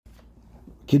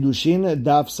Kidushin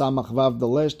Daf Samach Vav. The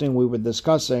last thing we were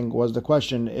discussing was the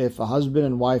question if a husband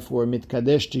and wife were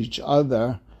mitkadesh to each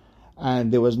other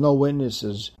and there was no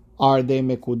witnesses, are they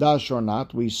mekudash or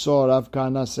not? We saw Rav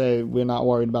Kana say we're not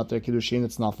worried about their kiddushin,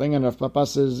 it's nothing, and Rav Papa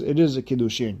says it is a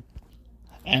kiddushin.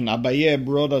 And Abaye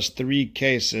brought us 3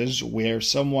 cases where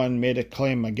someone made a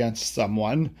claim against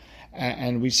someone,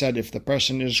 and we said if the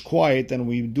person is quiet, then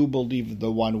we do believe the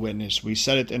one witness. We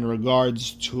said it in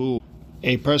regards to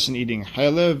a person eating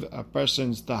chalev, a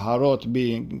person's taharot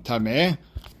being tameh,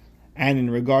 and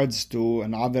in regards to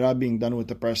an avera being done with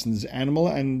the person's animal,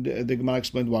 and the Gemara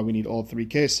explained why we need all 3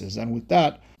 cases. And with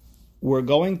that, we're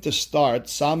going to start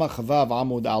Samach Vav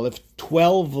Amud Aleph,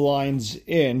 12 lines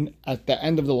in, at the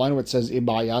end of the line where it says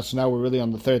Ibaya, so now we're really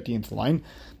on the 13th line.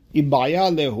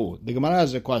 Ibaya lehu. The Gemara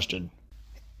has a question.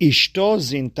 Ishto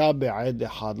zinta be'ed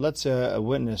echad. Let's say a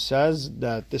witness says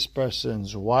that this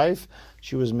person's wife,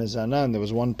 she was mizana, and there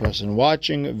was one person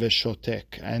watching,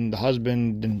 vishotek, and the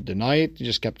husband didn't deny it, he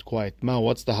just kept quiet. Ma,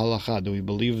 what's the halacha? Do we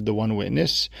believe the one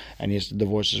witness and he has to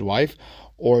divorce his wife?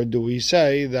 Or do we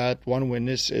say that one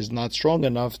witness is not strong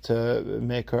enough to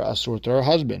make her asur to her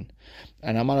husband?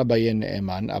 And Amar Abaye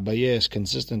Ne'eman, Abaye is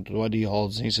consistent with what he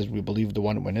holds. He says we believe the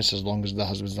one witness as long as the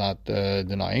husband's not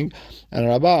denying. And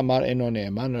Rabba Amar Eno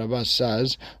Ne'eman, Rabba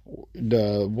says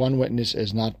the one witness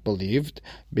is not believed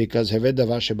because it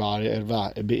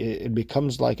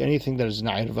becomes like anything that is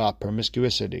na'irva,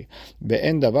 promiscuity.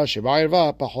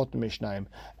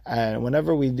 And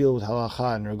whenever we deal with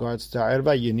halacha in regards to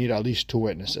irva, you need at least 2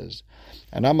 witnesses.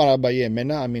 And Amar Abaye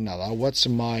Mena Aminallah, what's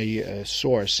my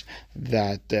source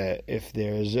that if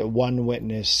there's one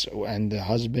witness and the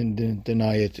husband didn't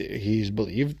deny it, he's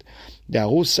believed? There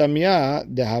was this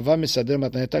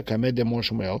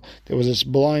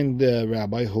blind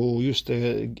rabbi who used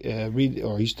to read,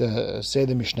 or used to say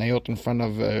the Mishnayot in front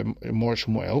of Mor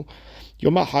Shmuel.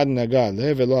 One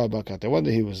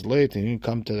day he was late and he didn't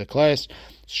come to the class.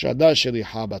 So Mor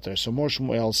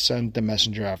Shmuel sent the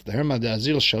messenger after him. While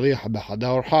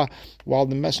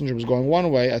the messenger was going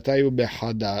one way,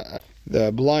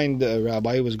 the blind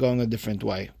rabbi was going a different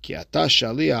way. When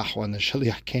the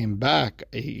shaliach came back,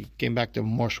 he came back to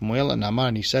Mor Shmuel and Amar,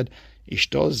 and he said,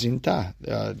 Ishto zinta,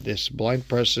 this blind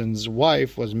person's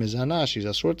wife was mizana, she's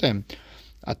asur to him.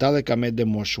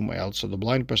 So the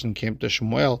blind person came to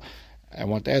Shmuel. I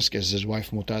want to ask, is his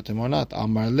wife mutatim or not?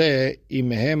 Amar le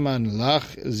imeheman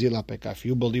lach zilapeka. If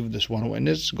you believe this one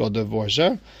witness, go divorce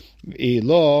her.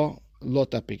 Ilo lo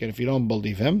tapik. And if you don't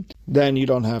believe him, then you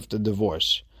don't have to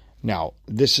divorce. Now,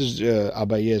 this is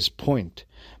Abaye's point.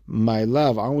 My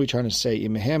love, aren't we trying to say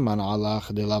imeheman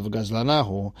alach de lav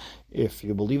gazlanahu? If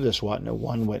you believe this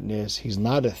one witness, he's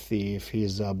not a thief,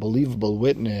 he's a believable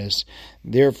witness.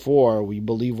 Therefore, we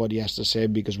believe what he has to say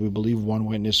because we believe one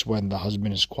witness when the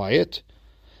husband is quiet.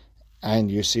 And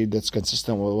you see, that's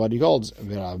consistent with what he holds.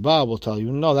 Rabba will tell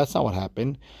you, no, that's not what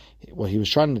happened. What he was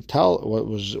trying to tell, what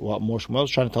Mor Shmuel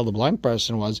was trying to tell the blind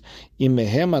person was,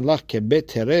 imeheman lach kebet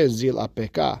tereh zil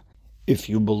apeka. If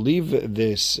you believe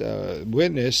this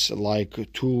witness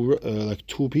like two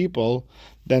people,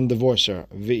 then divorce her.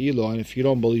 Ve'ilo, and if you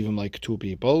don't believe him like 2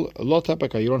 people, lo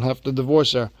tapeka, you don't have to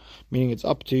divorce her. Meaning it's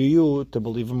up to you to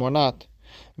believe him or not.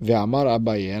 Ve'amar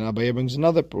Abaye, and Abaye brings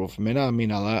another proof. Mena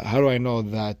aminala, how do I know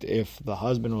that if the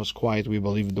husband was quiet, we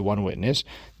believe the one witness?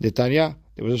 Detanya,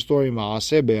 there was a story,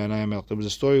 Ma'aseh be'anai melech. There was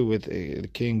a story with the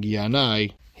king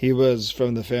Yanai. He was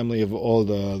from the family of all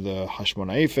the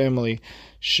Hashmonai family.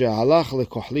 She'alach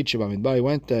lekohlit shebamidbar. He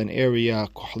went to an area,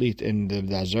 kohlit, in the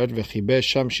desert. V'chibesh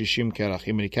sham shishim kerachim.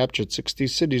 And he captured 60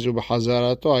 cities.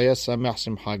 Ubechazarato haya samech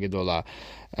simcha gedola.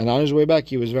 And on his way back,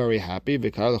 he was very happy.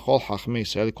 V'kara lechol chachmei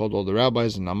Yisrael. He called all the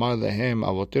rabbis and amar lehem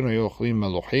avotenu hayu ochlim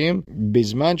meluchim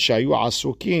bizman shayu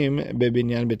asukim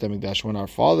bebinyan bet hamikdash. When our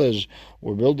fathers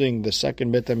were building the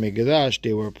second bet hamikdash,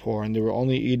 they were poor and they were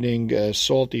only eating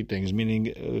salty things,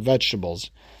 meaning vegetables.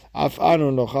 So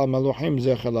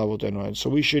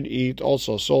we should eat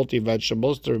also salty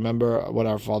vegetables to remember what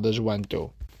our fathers went to.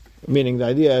 Meaning the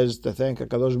idea is to thank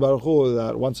HaKadosh Baruch Hu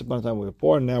that once upon a time we were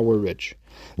poor and now we're rich.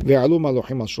 And they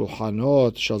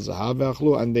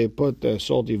put the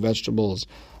salty vegetables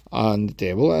on the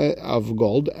table of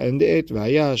gold and they ate. And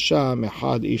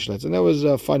there was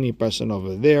a funny person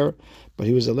over there, but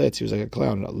he was a letz, he was like a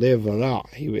clown.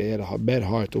 He had a bad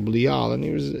heart, and he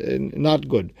was not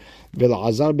good.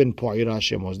 Elazar ben Poira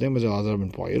Hashem, his name was Elazar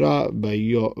ben Poira.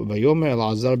 Vayomer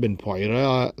Elazar ben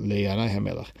Poira leYanai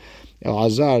HaMelech.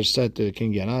 Elazar said to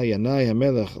King Yanai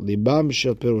HaMelech, Libam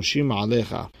shel perushim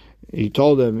alecha. He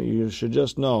told him, you should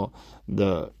just know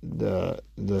the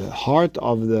heart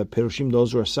of the Perushim,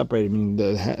 those who are separated, meaning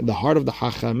the heart of the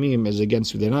Hachamim is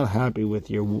against you. They're not happy with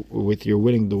your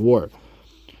winning the war.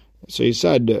 So he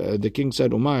said, the king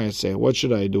said, Umay, say, what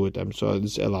should I do with them? So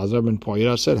this Elazar ben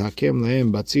Poira said, Hakem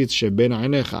lehem batzitz sheben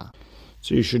einecha.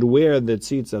 So you should wear the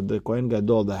tzitz of the Kohen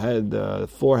Gadol, the head, the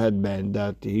forehead band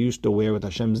that he used to wear with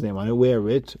Hashem's name on it. Wear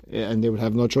it, and they would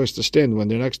have no choice to stand when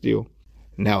they're next to you.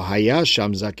 Now,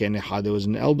 Hayasham Zaken Echad, there was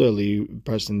an elderly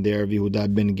person there,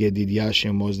 Yehuda ben Gedidya,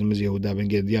 Shem Muslim is Yehuda ben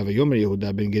Gedidya, Vayomer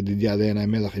Yehuda ben Gedidya, Yanai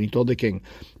Melech, and he told the king,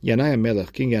 Yanai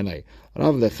Melech, King Yanai,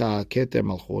 Rav Lecha Keter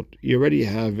Malchut, you already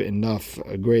have enough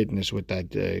greatness with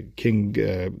that king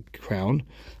crown.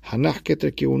 Hanach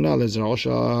Keter Kehuna Lezra'osh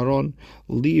Aharon,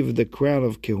 leave the crown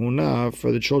of Kehuna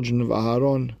for the children of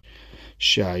Aharon.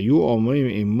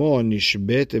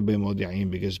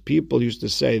 Because people used to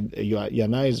say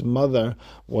Yanai's mother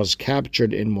was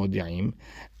captured in Modi'im,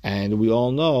 and we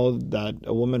all know that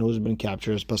a woman who's been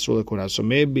captured is Pasul Kuna. So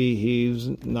maybe he's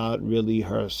not really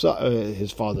her son,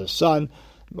 his father's son,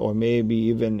 or maybe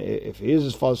even if he is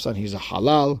his father's son, he's a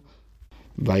halal.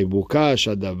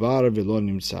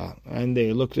 And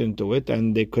they looked into it,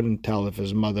 and they couldn't tell if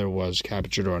his mother was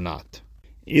captured or not.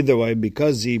 Either way,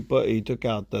 because he took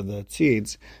out the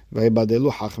tzitz,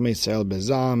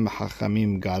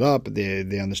 Hachamim got up,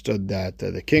 they understood that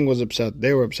the king was upset,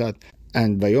 they were upset,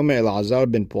 and Elazar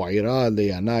ben Poira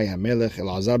Yanai HaMelech,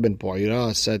 Elazar ben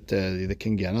Poira said to the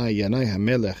king Yanai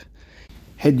HaMelech,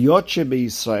 Hedyot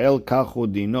beYisrael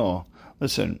kachu dino.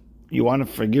 Listen, you want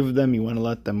to forgive them, you want to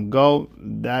let them go,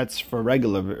 that's for a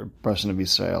regular person of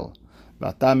Israel.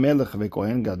 V'ata melech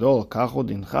veKohen gadol kachu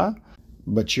dincha.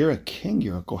 But you're a king,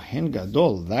 you're a Kohen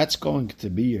Gadol. That's going to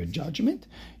be your judgment?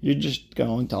 You're just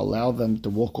going to allow them to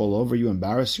walk all over you,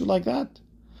 embarrass you like that?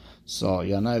 So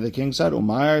Yanai the king said,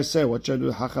 Umayar say, what should I do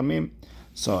with Hachamim?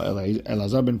 So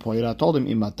Elazar ben Poira told him,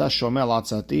 Imata shomel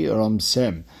atzati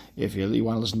ramsem. If you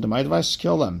want to listen to my advice,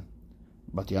 kill them.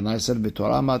 But Yanai said,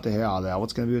 V'torah mateheh aleh.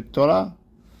 What's going to be with Torah?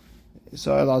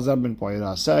 So Elazar ben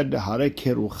Poira said, Hare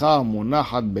kerucha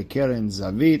munachat bekeren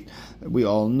zavit. We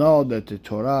all know that the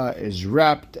Torah is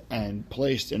wrapped and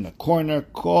placed in a corner.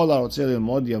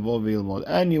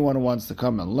 Anyone who wants to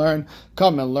come and learn.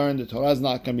 The Torah is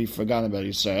not going to be forgotten about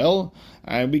Israel.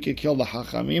 And we could kill the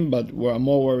Hachamim, but we're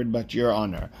more worried about your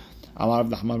honor. Right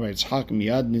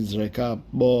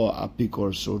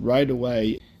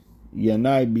away,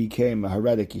 Yanai became a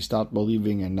heretic. He stopped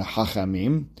believing in the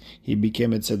Hachamim. He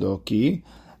became a Tzedoki,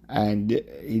 and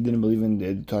he didn't believe in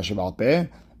the Torah Sheba'al Peh,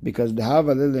 because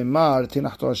because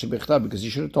he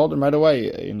should have told him right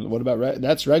away. What about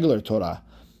that's regular Torah?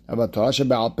 About Torah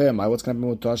Sheba'al Peh, what's going to happen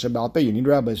with Torah Sheba'al Peh? You need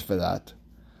rabbis for that.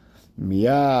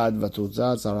 Miyad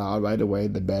v'tutzat right away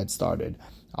the bad started.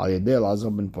 Al Yedei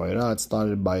Elazar ben Poira, it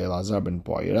started by Elazar ben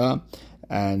Poira.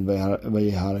 And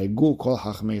v'yiharegu kol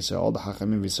Chachmei Yisrael, all the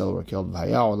Chachamim Yisrael were killed.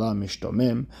 V'haya olam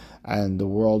mishtomim, and the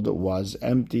world was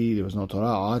empty. There was no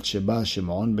Torah. Ad sheba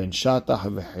Shimon ben Shatach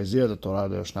v'chazir the Torah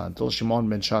de'oshna, until Shimon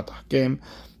ben Shatach came,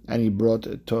 and he brought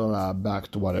Torah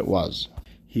back to what it was.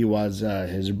 He was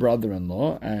his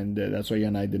brother-in-law, and that's why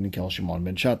Yanai didn't kill Shimon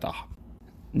ben Shatach.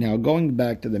 Now, going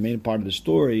back to the main part of the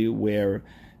story, where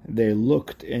they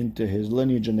looked into his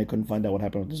lineage and they couldn't find out what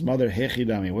happened with his mother.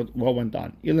 What went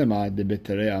on? Let's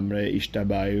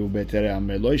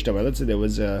say there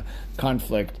was a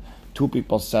conflict. Two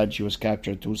people said she was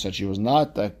captured. Two said she was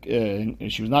not.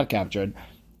 She was not captured.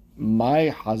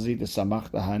 Why are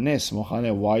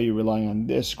you relying on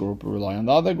this group or relying on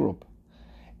the other group?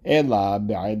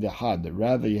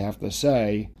 Rather, you have to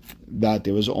say that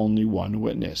there was only one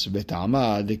witness.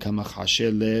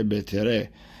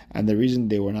 And the reason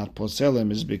they were not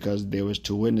poselim is because there was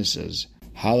two witnesses.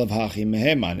 Halav hachi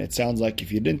meheman. It sounds like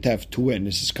if you didn't have two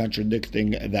witnesses contradicting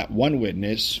that one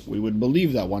witness, we would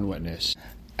believe that one witness.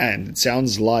 And it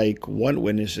sounds like one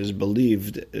witness is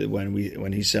believed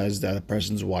when he says that a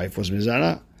person's wife was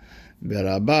mizana. The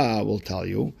Rabbah will tell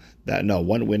you that no,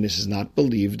 one witness is not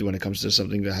believed when it comes to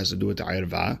something that has to do with the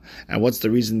Irva. And what's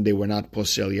the reason they were not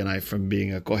posel Yanai from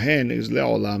being a Kohen? Is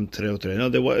le'olam tereu tereu.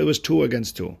 No, it was 2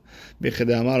 against 2. Like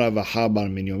Rav Bar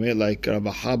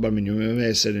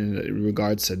Minyomeh said in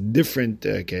regards to a different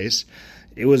case,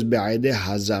 it was be'aydeh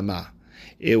hazama.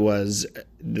 It was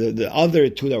the other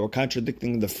two that were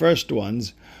contradicting the first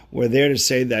ones were there to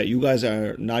say that you guys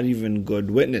are not even good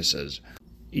witnesses.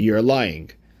 You're lying.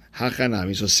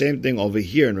 Hachanami. So same thing over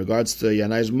here in regards to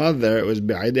Yanai's mother. It was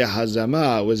Be'aydeh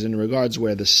Hazama. It was in regards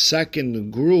where the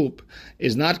second group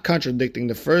is not contradicting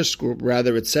the first group.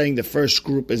 Rather, it's saying the first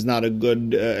group is not a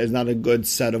good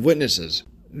set of witnesses.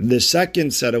 The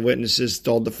second set of witnesses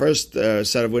told the first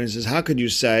set of witnesses, how could you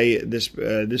say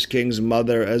this king's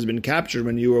mother has been captured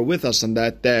when you were with us on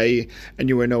that day and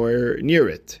you were nowhere near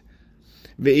it?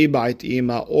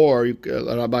 Or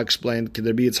Rabbi explained, could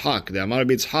there be Yitzhak? The Amar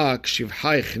Yitzhak,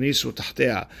 Shivhai Chnisu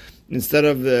Tahtea. Instead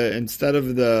of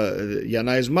the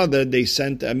Yanai's mother, they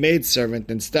sent a maidservant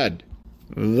instead.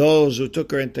 Those who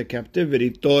took her into captivity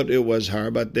thought it was her,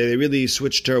 but they really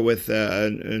switched her with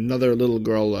another little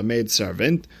girl, a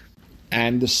maidservant.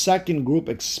 And the second group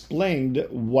explained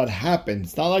what happened.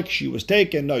 It's not like she was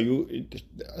taken. No,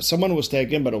 someone was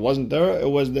taken, but it wasn't her. It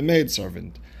was the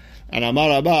maidservant. And Amar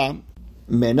Abba,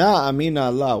 Mena Amina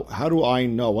Allah. How do I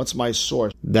know? What's my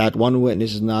source that one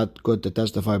witness is not good to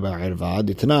testify by Irva?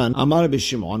 Ditnan Amar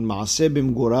b'Shimon Maaseh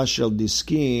b'Mgura shel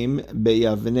Diskim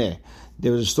beYavneh.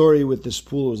 There was a story with this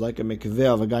pool. It was like a mikveh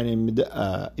of a guy named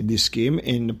Diskim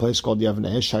in a place called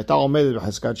Yavneh.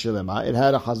 It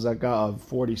had a hazaka of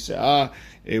 40 se'ah.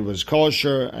 It was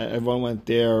kosher. Everyone went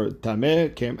there.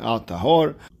 Tameh came out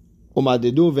tahor.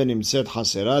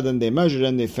 Then they measured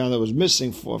and they found it was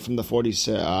missing from the 40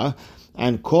 se'ah.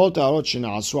 And called Tarot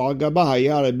Shina'asu al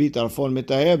Gabaha Rabbi Tarfon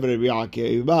Mitahev Rabbi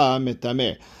Akiva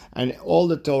Mitameh. And all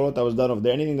the Torah that was done over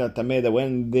there, anything that Tameh that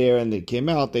went there and they came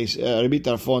out, Rabbi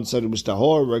Tarfon said it was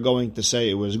Tahor. We're going to say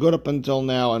it was good up until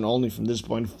now, and only from this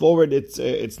point forward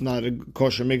it's not a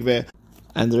kosher mikveh.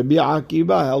 And Rabbi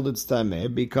Akiva held it's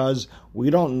Tameh because we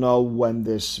don't know when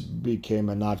this became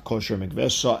a not kosher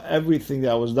mikveh. So everything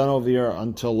that was done over here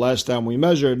until last time we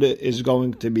measured is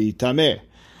going to be Tameh.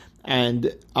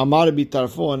 And Amar Rabbi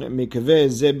Tarfon mikveh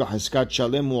ze b'cheskat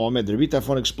shalem u'omed. Rabbi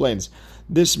Tarfon explains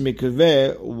this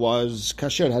mikveh was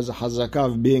kasher, has a hazakah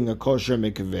of being a kosher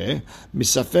mikveh.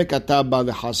 Misafek ata ba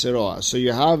lechasero. So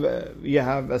you have a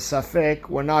safek.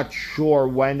 We're not sure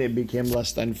when it became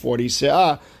less than 40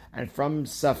 se'ah. And from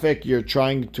safek, you're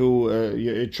trying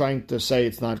to say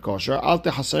it's not kosher. Al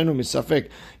tehasarenu misafek.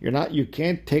 You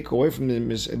can't take away from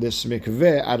this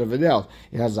mikveh out of a doubt.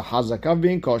 It has a hazakah of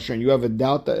being kosher, and you have a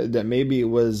doubt that maybe it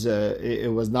was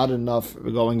not enough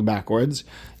going backwards.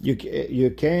 You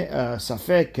can't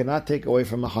safek cannot take away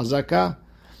from a hazakah.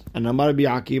 And Amar Rabbi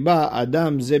Akiva,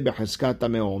 Adam ze b'cheskat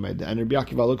tameh omed. And Rabbi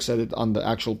Akiva looks at it on the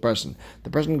actual person. The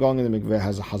person going in the mikveh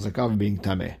has a hazakah of being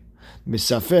tameh.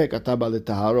 Misafek ataba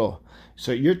letaharo.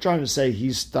 So you're trying to say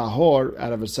he's tahor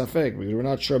out of a safek because we're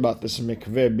not sure about this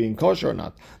mikveh being kosher or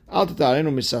not. Al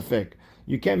tatarenu misafek.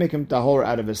 You can't make him tahor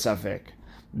out of a safek.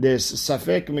 This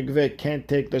safek mikveh can't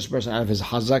take this person out of his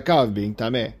hazakah of being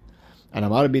tameh. And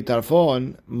Amar Rabbi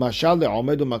Tarfon, mashal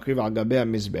le'omedu makriv al gabei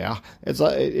mizbeach.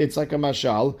 It's like a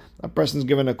mashal. A person's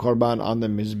given a korban on the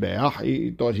mizbeach.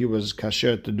 He thought he was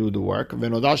kasher to do the work.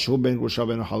 V'nodash ben grusha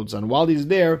ben halutza. And while he's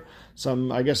there,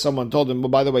 someone told him, well,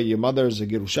 by the way, your mother is a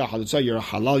girusha halutza. You're a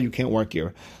halal. You can't work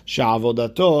here.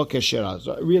 Sha'avodato keshera.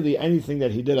 So really, anything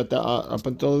that he did up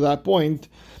until that point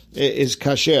is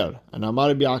kasher. And Amar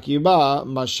Rabbi Akiva,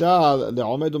 mashal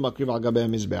le'omedu makriv al gabei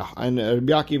mizbeach. And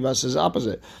Rabbi Akiva says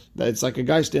opposite. That it's like a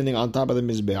guy standing on top of the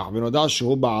mizbeach.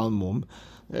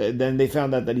 Then they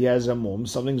found out that he has a mum.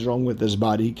 Something's wrong with his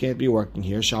body. He can't be working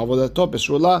here.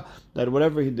 That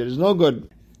whatever he did is no good.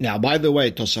 Now, by the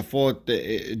way,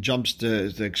 Tosafot jumps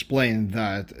to explain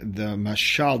that the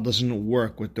mashal doesn't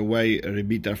work with the way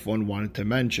Rabbi Tarfon wanted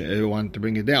to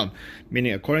bring it down.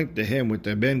 Meaning, according to him, with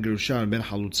the ben grusha and ben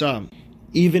halutza,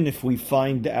 even if we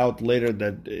find out later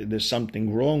that there's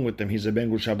something wrong with him, he's a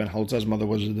ben grusha ben halutza's mother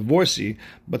was a divorcee,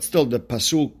 but still the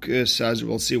pasuk says,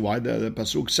 we'll see why, the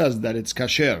pasuk says that it's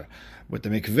kasher. With the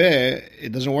mikveh,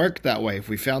 it doesn't work that way. If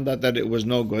we found out that it was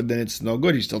no good, then it's no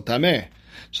good. He's still tameh.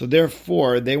 So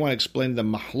therefore, they want to explain the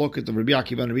mahloket of Rabbi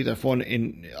Akiva and Rabbi Tarfon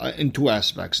in two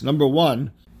aspects. Number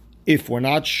one, if we're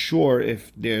not sure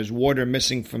if there's water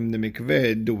missing from the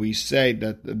mikveh, do we say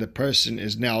that the person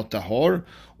is now tahor,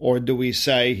 or do we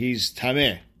say he's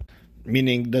tameh?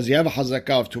 Meaning, does he have a hazakah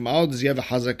of tumah, or does he have a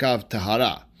hazakah of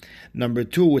tahara? Number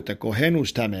two, with the kohen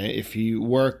who's tameh, if he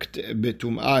worked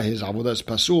betumah, his avodah is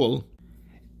pasul.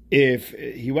 If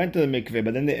he went to the mikveh,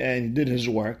 but then he did his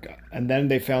work, and then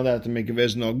they found out the mikveh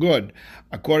is no good,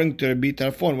 according to Rabbi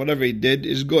Tarfon, whatever he did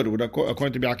is good.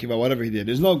 According to Rabbi Akiva, whatever he did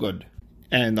is no good.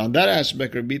 And on that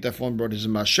aspect, Rabbi Tarfon brought his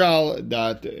mashal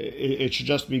that it should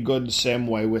just be good the same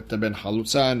way with the ben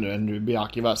halutza, and Rabbi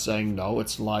Akiva saying no,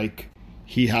 it's like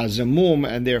he has a mum,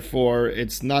 and therefore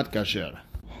it's not kasher.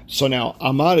 So now,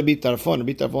 Amar Rabbi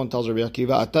Tarfon tells Rabbi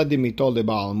Akiva, Ata dimito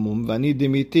leba'al mum, vani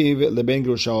dimitiv leben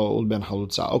grusha ul ben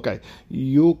halutza. Okay,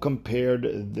 you compared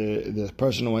the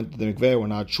person who went to the mikveh, we're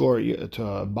not sure, to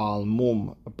a Baal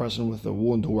mum, a person with a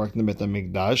wound who worked in the Bet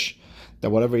HaMikdash. that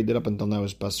whatever he did up until now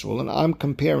is pasul, and I'm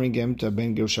comparing him to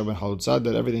Ben Gerusha Ben Halutza,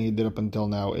 that everything he did up until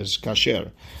now is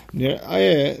kasher.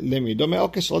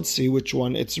 Okay, so let's see which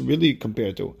one it's really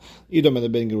compared to.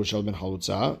 Idom Ben Gerusha Ben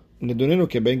Halutza.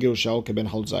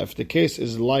 If the case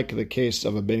is like the case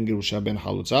of a Ben Gerusha Ben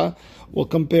Halutza, we'll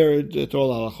compare it to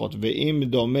all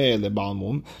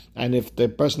halachot. And if the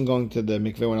person going to the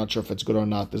mikveh, we're not sure if it's good or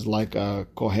not, is like a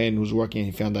kohen who's working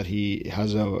and he found that he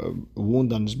has a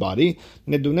wound on his body,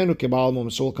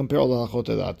 so we'll compare all the halachot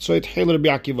to that. So Rabbi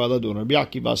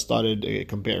Akiva started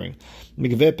comparing.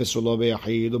 Mikveh pesulo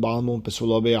beyachid, u'ba'al mum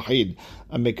pesulo beyachid.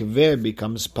 A mikveh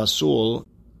becomes pasul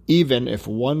even if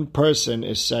one person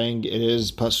is saying it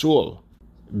is pasul,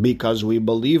 because we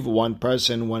believe one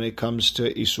person when it comes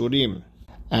to isurim.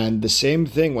 And the same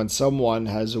thing when someone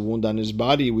has a wound on his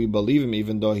body, we believe him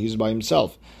even though he's by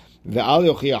himself. You can't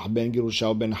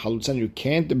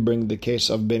bring the case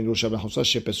of Ben Gerusha Ben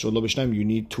Halutza. You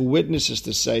need two witnesses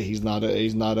to say he's not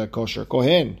a kosher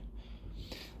kohen.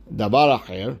 Dabar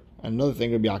acher. Another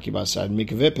thing Rabbi Akiva said,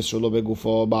 mikveh pesulo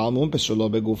begufo, ba'al mum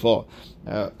pesulo begufo.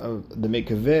 The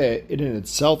mikveh in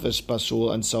itself is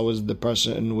pasul, and so is the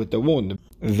person with the wound.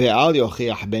 Ve'al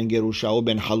yochiach ben gerusha u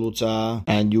ben halutza,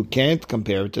 and you can't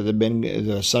compare it to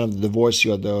the son of the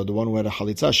divorcee or the one who had a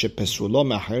halitza. She pesulo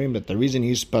me'achirim, that the reason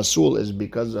he's pasul is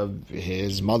because of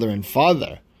his mother and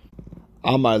father.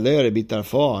 Amar le Rabbi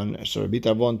Tarfon. So Rabbi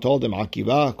Tarfon told him,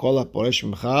 Akiva kol haporesh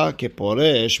mincha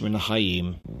keporesh min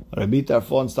ha'chayim. Rabbi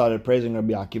Tarfon started praising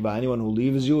Rabbi Akiva. Anyone who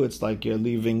leaves you, it's like you're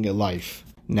leaving a life.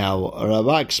 Now,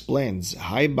 Rabbah explains,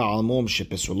 Hai ba'al mum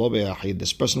shepesulo be'achid,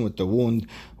 this person with the wound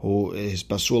who is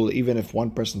pasul, even if one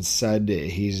person said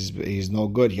he's no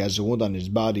good, he has a wound on his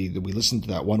body, we listen to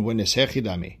that one witness,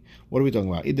 hechidami. What are we talking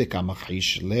about? If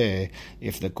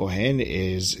the Kohen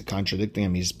is contradicting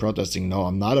him, he's protesting, no,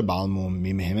 I'm not a Baal Mum,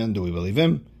 do we believe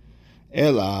him?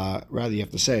 Ela, rather you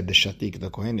have to say, the Shatik, the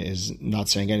Kohen, is not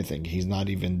saying anything. He's not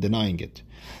even denying it.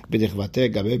 The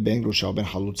Shatik,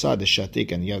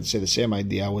 and you have to say the same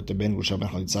idea with the Ben Gerusha Ben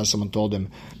Halutza. Someone told him,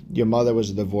 your mother was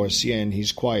a divorcee, and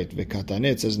he's quiet.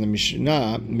 V'katanet says in the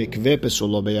Mishnah, mikveh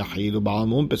pesulo beyachid, u'ba'al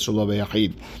mum pesulo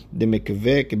beyachid. The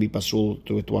mikveh can be pasul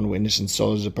with one witness, and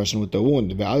so is the person with the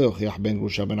wound. Ve'al yochiach Ben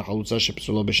Gerusha Ben Halutza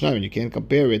shepesulo b'shnayim. And you can't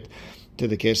compare it to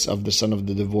the case of the son of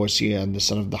the divorcee and the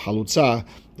son of the halutza,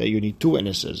 that you need two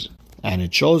witnesses. And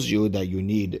it shows you that you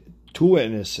need two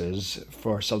witnesses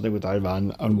for something with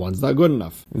Arvan, and one's not good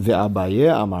enough. The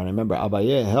Abaye Amar, remember,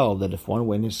 Abaye held that if one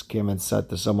witness came and said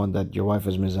to someone that your wife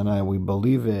is mizana, we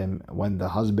believe him when the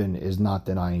husband is not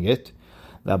denying it.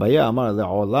 The Abaye Amar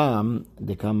le'olam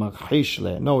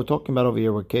dekamachishle. No, we're talking about over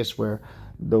here a case where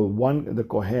the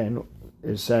Kohen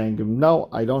is saying, no,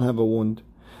 I don't have a wound.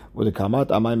 With the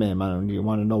kamat amay meheman, you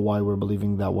want to know why we're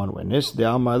believing that one witness? The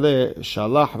amale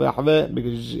shalach ve'achve,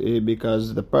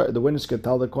 because the witness could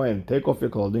tell the Kohen, take off your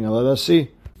clothing and let us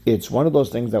see. It's one of those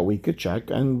things that we could check,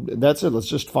 and that's it. Let's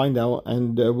just find out,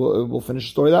 and we'll finish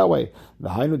the story that way. The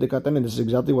hainu dekatan, this is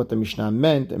exactly what the Mishnah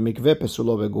meant. Mikveh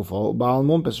pesulo begufo, ba'al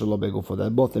mum pesulo begufo.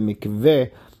 That both the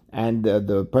mikveh and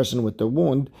the person with the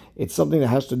wound, it's something that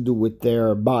has to do with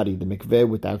their body. The mikveh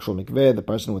with the actual mikveh, the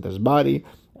person with his body.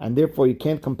 And therefore, you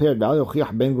can't compare it. You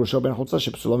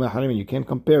can't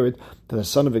compare it to the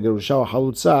son of a Gerusha or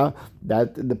Halutza,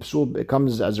 that the psul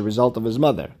comes as a result of his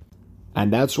mother.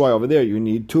 And that's why over there you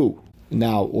need two.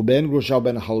 Now, Ben Gerusha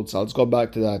Ben Halutza, let's go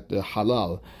back to that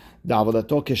halal.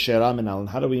 And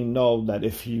how do we know that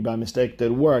if he by mistake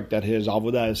did work, that his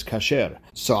avodah is kasher?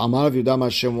 So Amar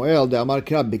Yudam Shemuel, the Amar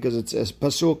Krab, because it's a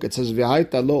pasuk, it says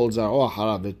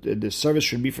the service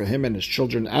should be for him and his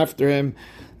children after him.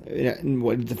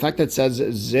 The fact that it says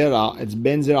zera, it's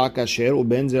ben zera kasher or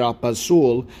ben zera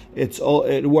pasul,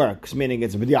 it works, meaning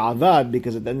it's b'di'avad,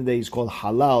 because at the end of the day he's called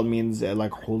halal, means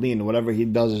like hulin, whatever he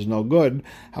does is no good.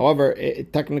 However,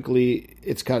 technically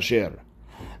it's kasher.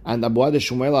 And Abu Ad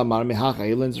Shumail Amar Mehacha,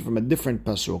 he learns from a different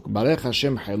pasuk. Barech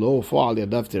Hashem Helo Fo'al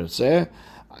Yadav Tirtzeh.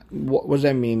 What does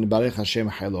that mean? Barech Hashem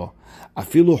Helo.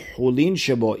 Afilu hulin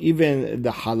shebo, even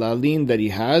the halalin that he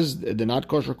has, the not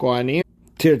kosher kohanim,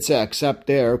 tirtzeh, accept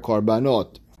their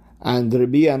korbanot. And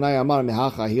Rabbi Anai Amar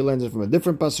Mehacha, he learns it from a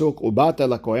different pasuk. Ubata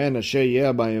la kohen asher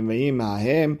yeh b'yamim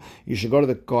hahem. You should go to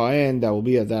the kohen that will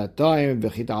be at that time.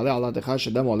 V'chita aleh ala techa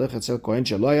shedam olech etzel kohen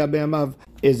shelo yeh b'yamav.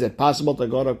 Is it possible to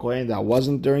go to a kohen that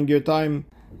wasn't during your time?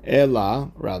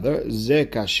 Ela, rather, ze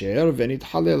kasher v'nit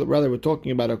halal. Rather, we're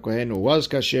talking about a kohen who was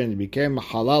kasher and became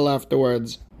halal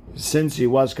afterwards. Since he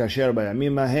was kasher by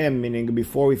Yamim Ahem, meaning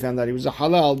before we found out he was a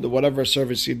halal, whatever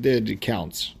service he did, it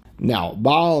counts. Now,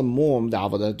 Baal Mum, the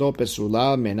Avadato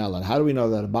Pesula Menalan. How do we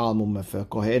know that a Baal Mum, if a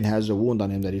Kohen has a wound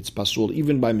on him, that it's Pasul?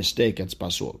 Even by mistake, it's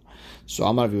Pasul. So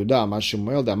Amar Viuda, Amar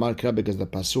Shemuel, the Amar Kra, because the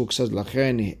Pasuk says,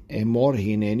 Lachen Emor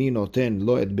Hineni Noten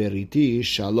Lo Et Beriti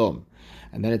Shalom.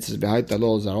 And then it says, V'haita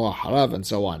lo zaroa harav, and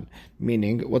so on.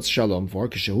 Meaning, what's shalom for?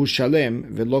 Kishehu shalem,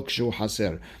 v'lo kishehu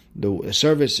haser. The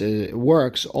service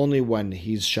works only when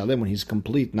he's shalem, when he's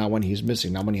complete, not when he's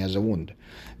missing, not when he has a wound.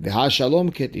 V'ha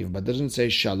shalom ketiv, but doesn't say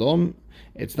shalom.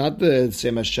 It's not the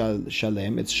same as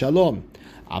shalem, it's shalom.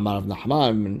 Amar of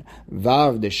Nachman,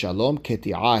 vav de shalom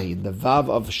keti'ahi. The vav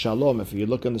of shalom, if you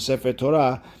look in the Sefer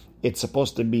Torah, it's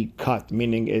supposed to be cut,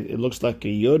 meaning it looks like a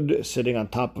yud sitting on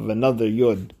top of another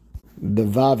yud. The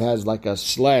vav has like a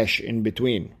slash in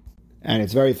between. And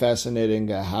it's very fascinating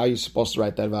how you're supposed to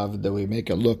write that vav, that we make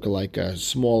it look like a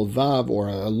small vav or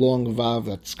a long vav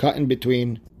that's cut in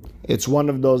between. It's one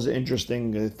of those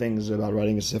interesting things about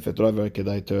writing a Sefer Torah, very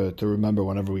kedai to remember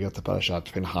whenever we get to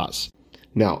Parashat Pinchas.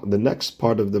 Now, the next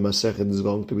part of the Masechet is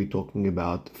going to be talking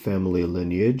about family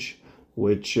lineage,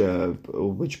 which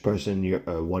person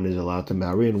one is allowed to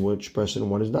marry and which person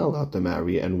one is not allowed to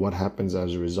marry, and what happens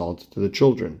as a result to the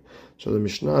children. So the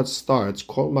Mishnah starts,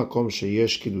 Kol makom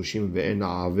sheyesh kiddushin ve'en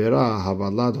avera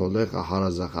havalad holech ahar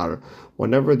zachar.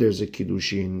 Whenever there's a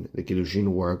kiddushin, the kiddushin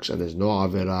works, and there's no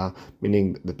avera,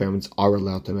 meaning the parents are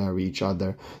allowed to marry each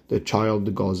other. The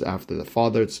child goes after the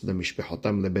father. It's the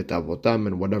mishpechotam lebet avotam,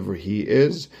 and whatever he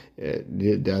is,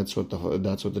 that's what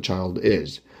the child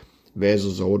is.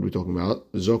 Ve'ezul, what are we talking about?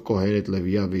 Zo kohenet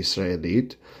levia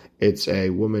v'Yisraelit. It's a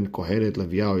woman kohenet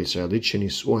levia or Yisraelit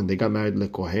shenisu, and they got married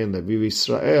lekohen levi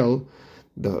v'Yisrael.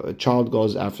 The child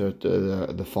goes after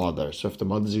the father. So if the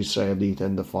mother's Yisraelit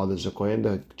and the father's a kohen,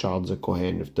 the child's a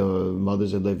kohen. If the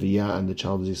mother's a levia and the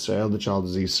child is Israel, the child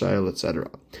is Israel, etc.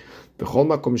 V'chol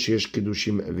makom sheyesh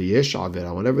kiddushim v'yesh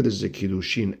avera. Whenever there's a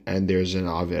kiddushin and there's an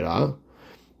avera,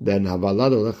 then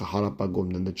havalad olech ahar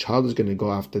pagum. Then the child is going to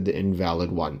go after the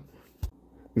invalid one.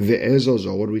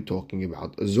 Ve'ezozo, what are we talking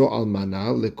about? Zo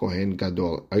almana lekohen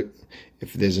gadol.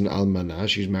 If there's an almana,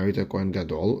 she's married to a kohen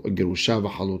gadol. Gerusha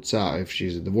v'halutza. If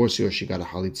she's a divorcee or she got a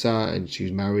halitza and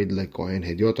she's married lekohen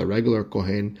hediot, a regular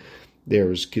kohen,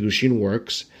 there's kiddushin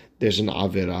works. There's an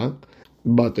avera,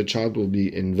 but the child will be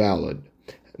invalid.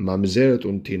 Mamzeret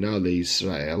untina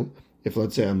leIsrael. If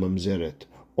let's say a mamzeret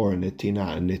or a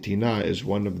netina is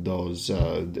one of those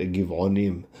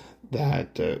givonim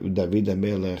that David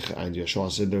HaMelech and Yeshua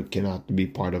Siddur cannot be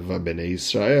part of Bnei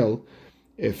Israel.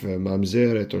 If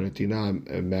Mamzeret or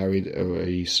Netina married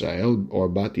Israel, or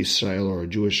Bat Israel, or a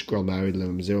Jewish girl married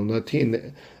Mamzer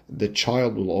Natin, the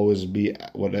child will always be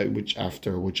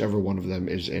whichever one of them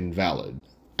is invalid.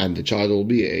 And the child will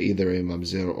be either a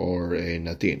Mamzer or a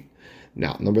Natin.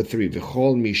 Now, number 3,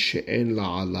 v'chol mi she'en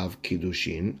la'alav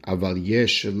kiddushin, aval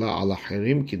yesh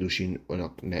la'alachirim kiddushin.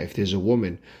 Now, if there's a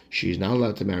woman, she's not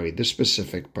allowed to marry this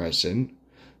specific person,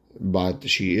 but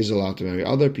she is allowed to marry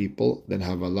other people, then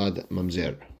havalad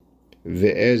mamzer.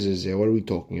 Ve'ez, what are we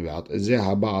talking about? Zeh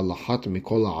haba alahat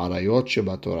mikol ha'arayot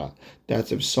shebatorah.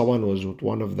 That's if someone was with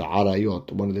one of the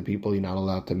arayot, one of the people you're not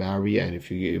allowed to marry, and if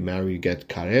you marry, you get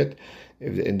karet.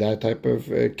 In that type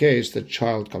of case, the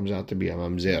child comes out to be a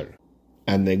mamzer.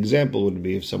 And the example would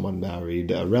be if someone married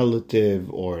a relative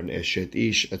or an eshet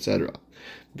ish, etc.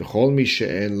 And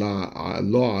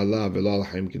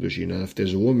if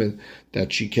there's a woman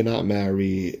that she cannot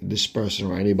marry this person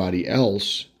or anybody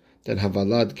else, then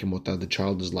havalad kimota, the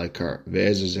child is like her. What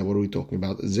are we talking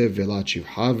about? That's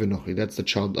the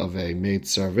child of a maid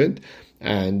servant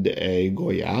and a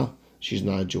goya. She's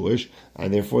not Jewish,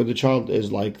 and therefore the child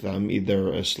is like them,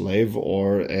 either a slave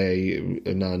or a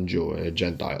non-Jew, a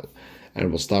Gentile. And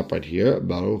we'll stop right here.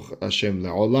 Baruch Hashem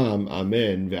le'olam.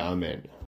 Amen ve'amen.